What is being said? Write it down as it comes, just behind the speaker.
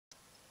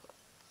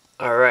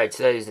Alright,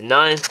 today is the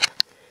 9th.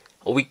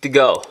 A week to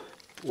go.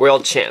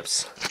 World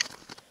champs.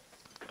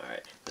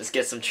 Alright, let's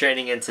get some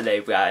training in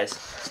today, guys.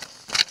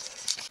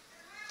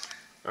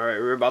 Alright,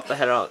 we're about to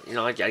head out. You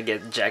know, I gotta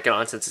get the jacket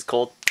on since it's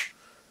cold.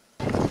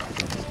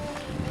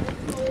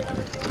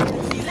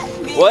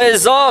 What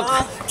is up?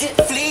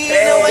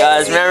 Hey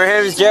guys, remember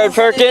him? It's Jared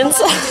Perkins.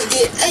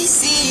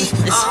 This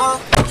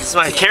is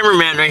my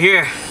cameraman right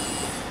here.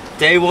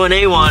 Day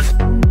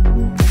 1A1.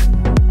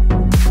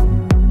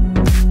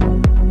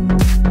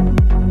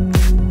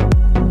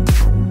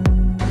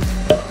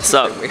 What's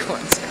up? Wait 1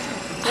 second.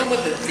 I'm with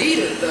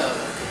Adidas though.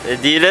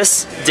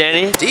 Adidas?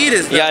 Danny?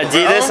 Adidas though, you got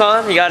Adidas bro.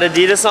 on? You got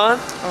Adidas on?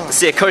 Oh. Let's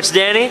see it, Coach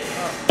Danny? Oh.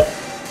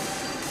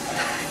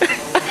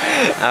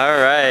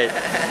 Alright.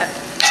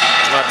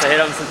 I'm about to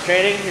hit him some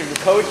training. Here's the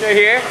coach right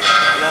here.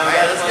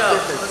 Alright, let's go.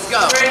 Let's go.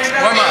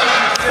 Warm up.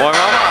 Warm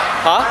up?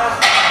 Huh?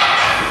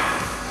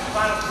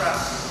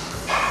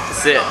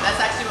 That's it. That's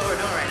actually what we're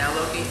doing right now,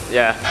 Loki.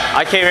 Yeah.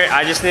 I came here,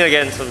 I just need to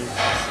get in some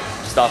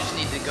stuff. You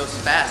just need to go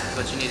fast, is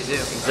what you need to do.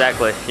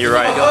 Exactly. You're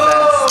right. I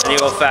need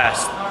to go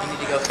fast. You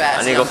need to go fast.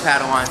 I need to go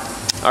Padawan.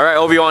 Alright,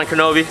 Obi-Wan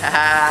Kenobi.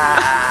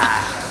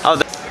 Oh,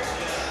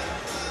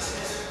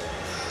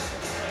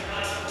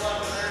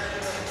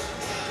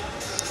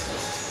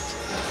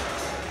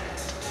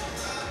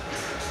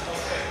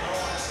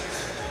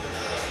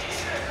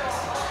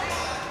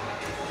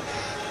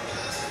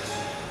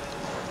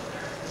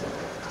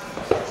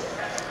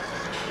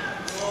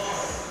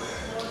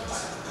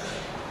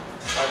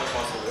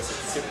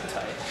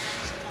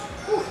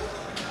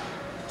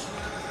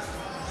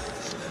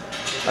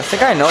 I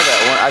think I know that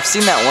one. I've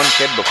seen that one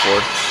kid before.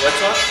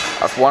 which one?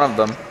 One of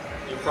them.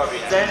 You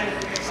probably Danny.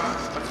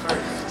 Alright,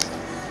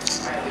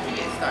 we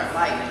can start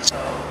lighting.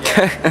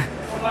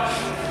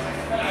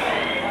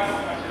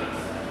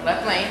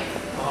 Left lane.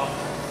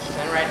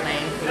 Then right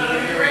lane.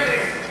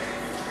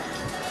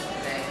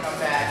 Then come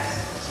back.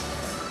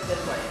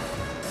 This way.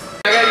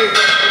 I gotta do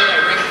that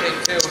ring thing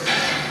too.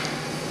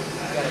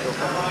 I gotta go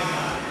from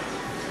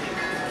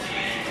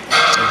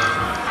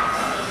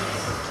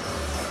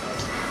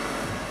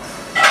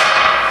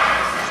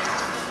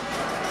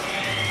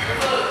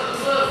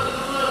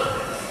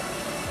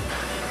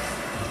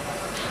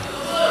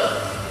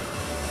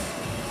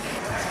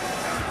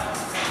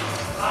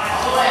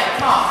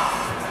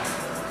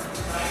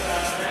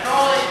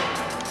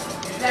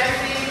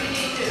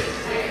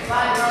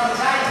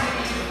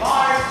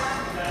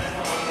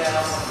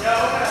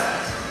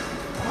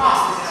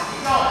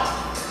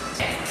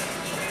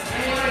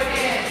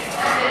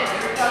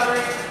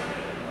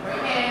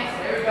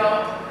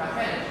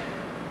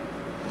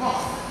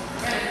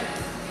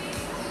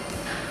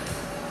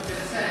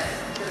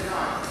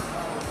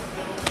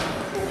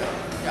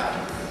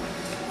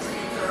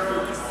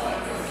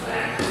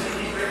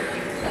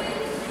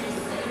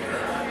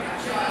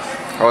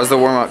How was the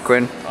warm-up,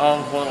 Quinn? A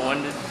little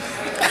winded.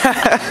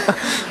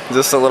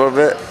 Just a little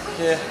bit?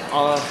 Yeah.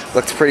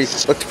 Looked pretty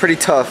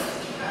tough.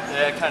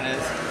 Yeah, it kind of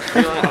is.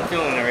 I'm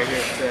feeling it right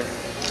here. Today.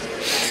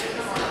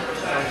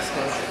 I'm just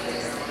gonna...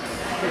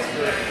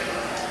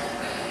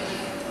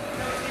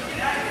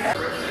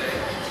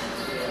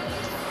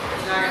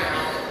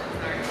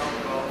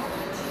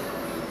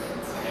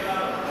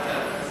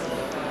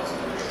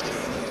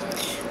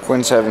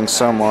 Quinn's having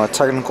some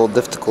technical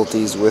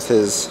difficulties with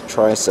his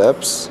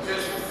triceps.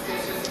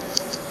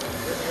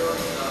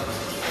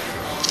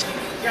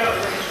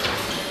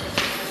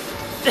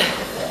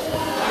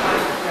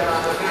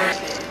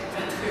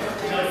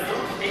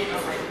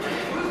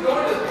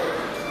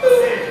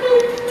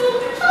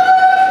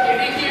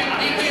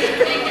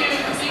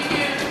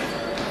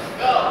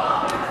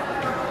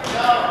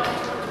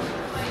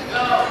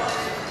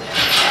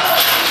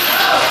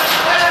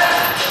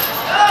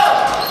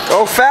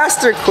 Go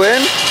faster,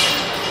 Quinn!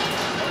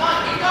 Come on,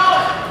 keep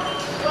going!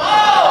 Go!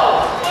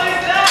 What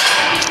is that?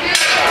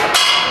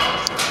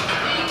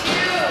 DQ!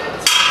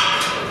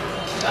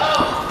 Go!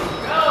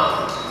 Go!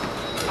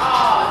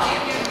 Oh,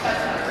 DQ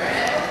touch on the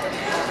red.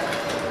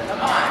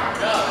 Come on,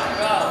 go!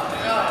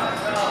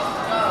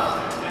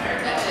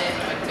 That's it.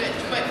 Quick.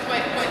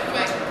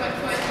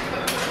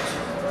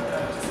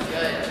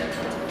 Good.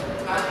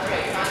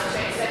 Concentrate.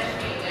 Set your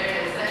feet. There it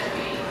is. Set your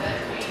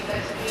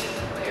feet.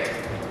 Clear.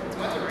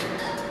 What's the ring?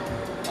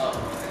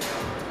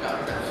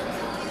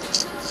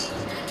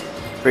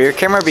 But your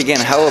camera began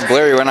hella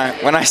blurry when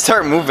I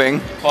start moving.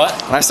 What?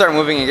 When I start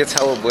moving, it gets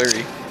hella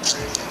blurry.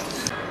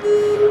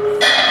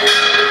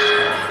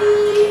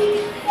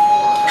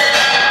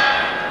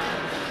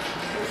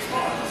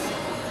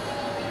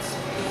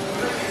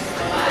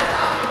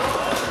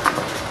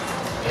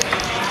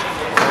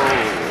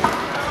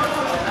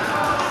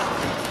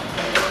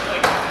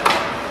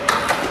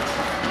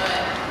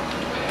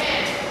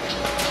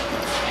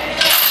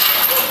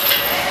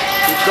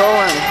 Keep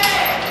going.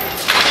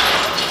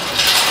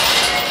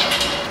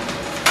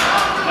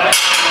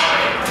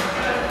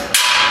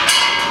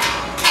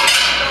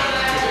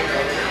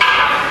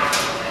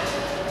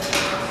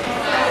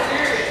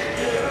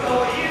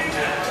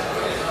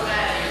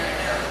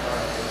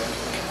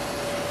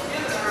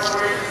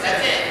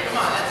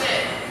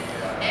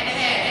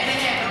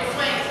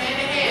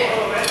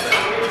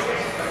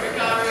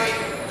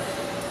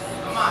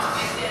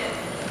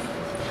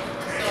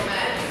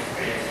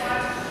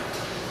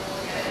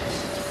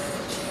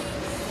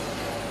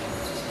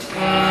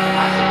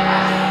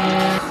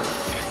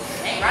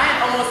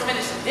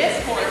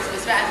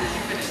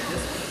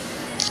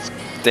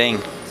 Dang.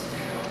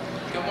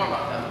 Good warm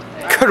up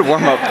though. Good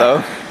warm up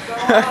though.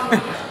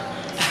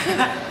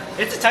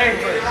 It's a tired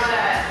push.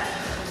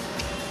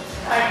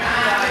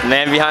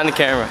 Man behind the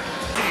camera.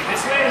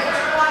 This way?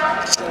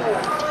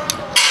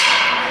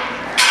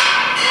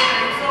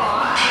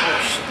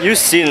 You've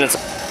seen this.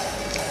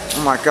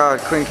 Oh my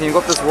god, Quinn, can you go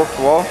up this warped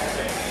wall?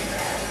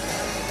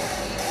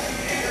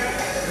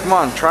 Come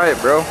on, try it,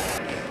 bro.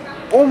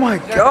 Oh my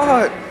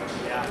god!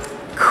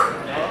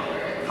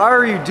 How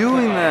are you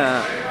doing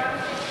that?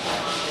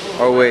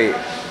 Oh wait.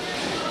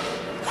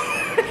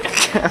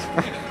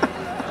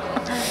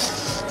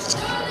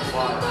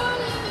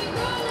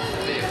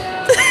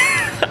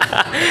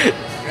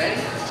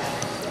 Ready?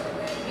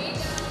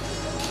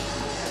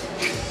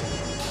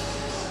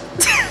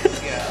 Is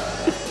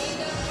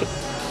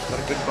that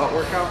a good butt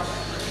workout?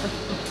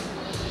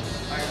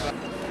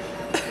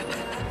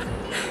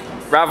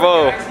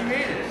 Bravo.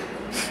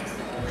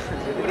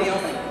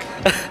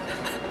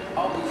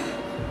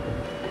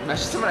 Imagine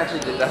someone actually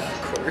did that,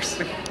 of course.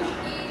 No,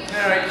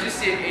 you just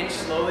see an inch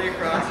slowly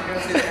across. You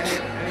don't see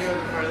any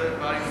other part of the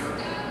body move.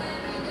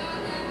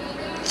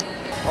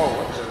 Oh,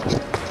 what the?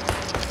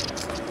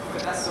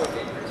 That's so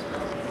dangerous, bro.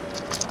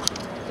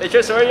 Hey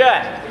Tristan, where you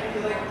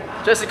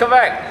at? Tristan, come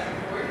back.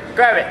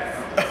 Grab it.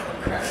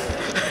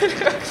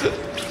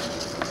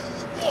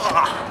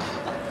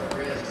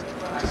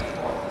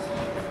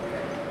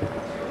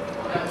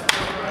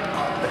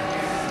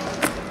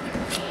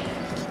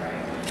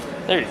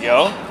 There you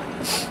go.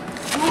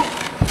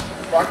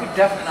 Bro, I could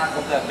definitely not go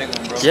up that big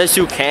one, bro. Yes,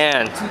 you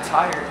can. I'm too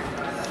tired.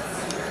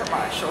 Hurt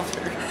my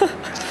shoulder.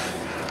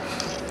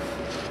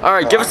 All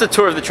right, give us a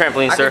tour of the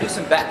trampoline, I sir. can do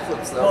some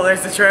backflips though. Well,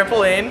 there's the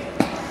trampoline.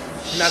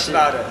 And that's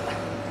about it.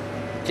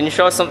 Can you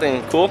show us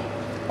something cool?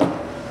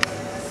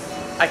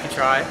 I can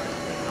try.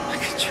 I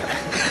could try.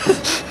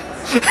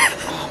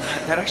 Oh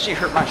man, that actually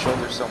hurt my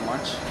shoulder so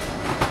much.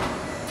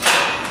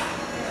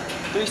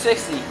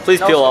 360. Please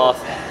No peel scope. off.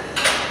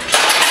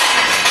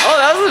 Oh,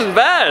 that wasn't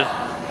bad.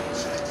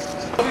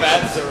 How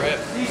bad is the rip?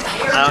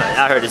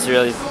 I heard it's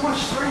really. So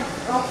much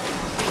strength, bro.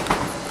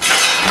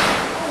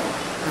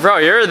 Bro,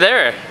 you're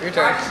there. Your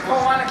turn. I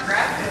don't want to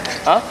grab it.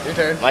 Huh? Your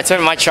turn. My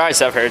turn. My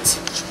tricep hurts.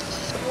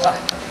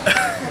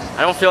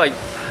 I don't feel like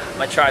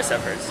my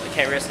tricep hurts. I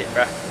can't risk it,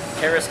 bro.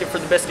 Can't risk it for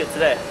the biscuit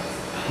today.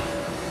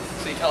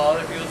 So you tell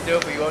other people to do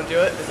it, but you won't do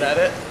it? Is that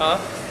it? Huh?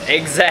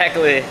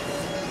 Exactly.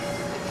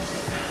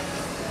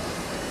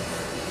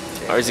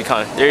 Oh, where's he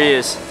coming? There he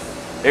is.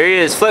 There he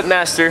is. Flip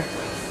Master.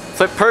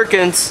 Flip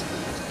Perkins.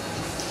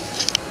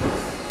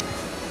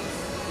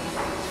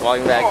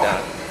 Walking back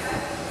down.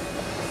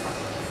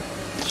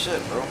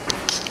 Shit, bro.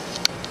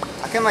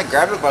 I can like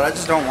grab it, but I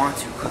just don't want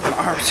to. My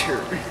arms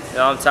hurt.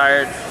 No, I'm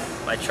tired.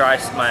 My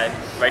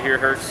right here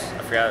hurts. I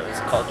forgot what it's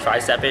called.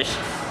 Tricep-ish.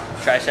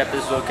 Tricep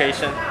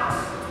dislocation.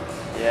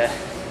 Yeah.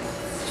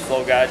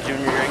 Slow guy,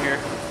 junior ringer.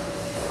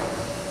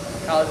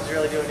 College is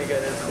really doing you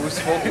good, isn't it? Who's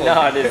full?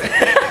 No, it isn't.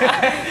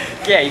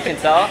 Yeah, you can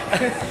tell.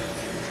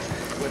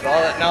 With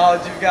all that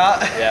knowledge you've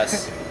got.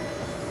 Yes.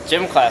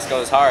 Gym class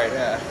goes hard.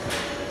 Yeah.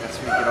 That's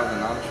where you get all the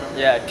knowledge from?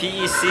 Yeah,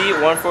 PEC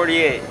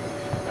 148.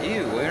 Ew,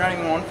 you're not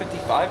even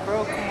 155,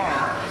 bro? Come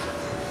on.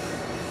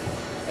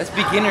 That's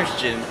beginner's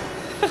gym.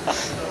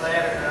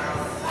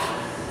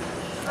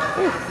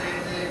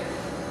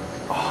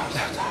 Oh, I'm so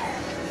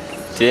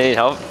tired. Do you need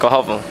help? Go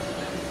help him.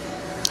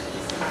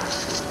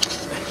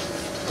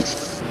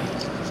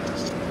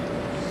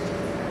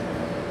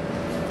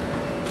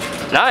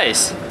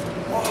 Nice.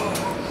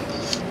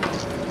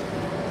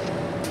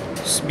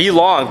 Just be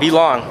long, be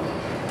long.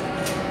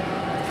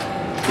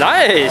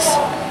 Nice.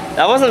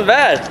 That wasn't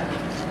bad.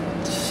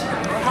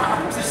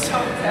 Arms are so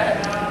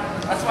dead.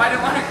 That's why I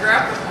didn't want to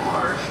grab the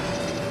bar.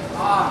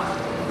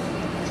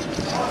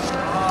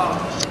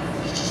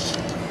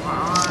 My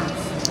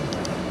arms.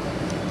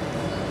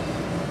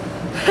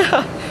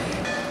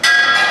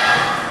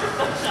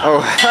 Oh,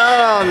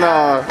 hell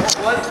no.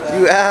 What was that?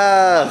 You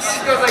ass.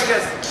 It goes like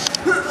this.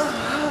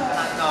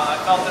 No, I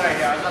felt it right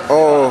here. I felt it.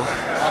 Oh.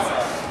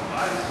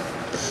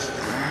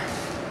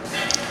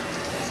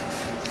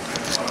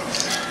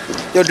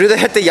 Yo, do the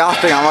hit the yacht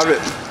thing. I'm a bit.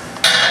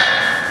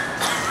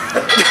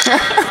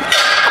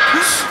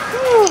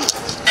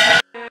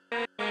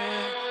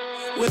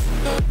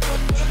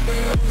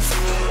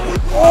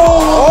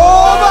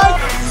 Oh my!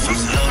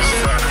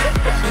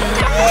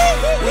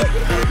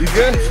 You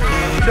good?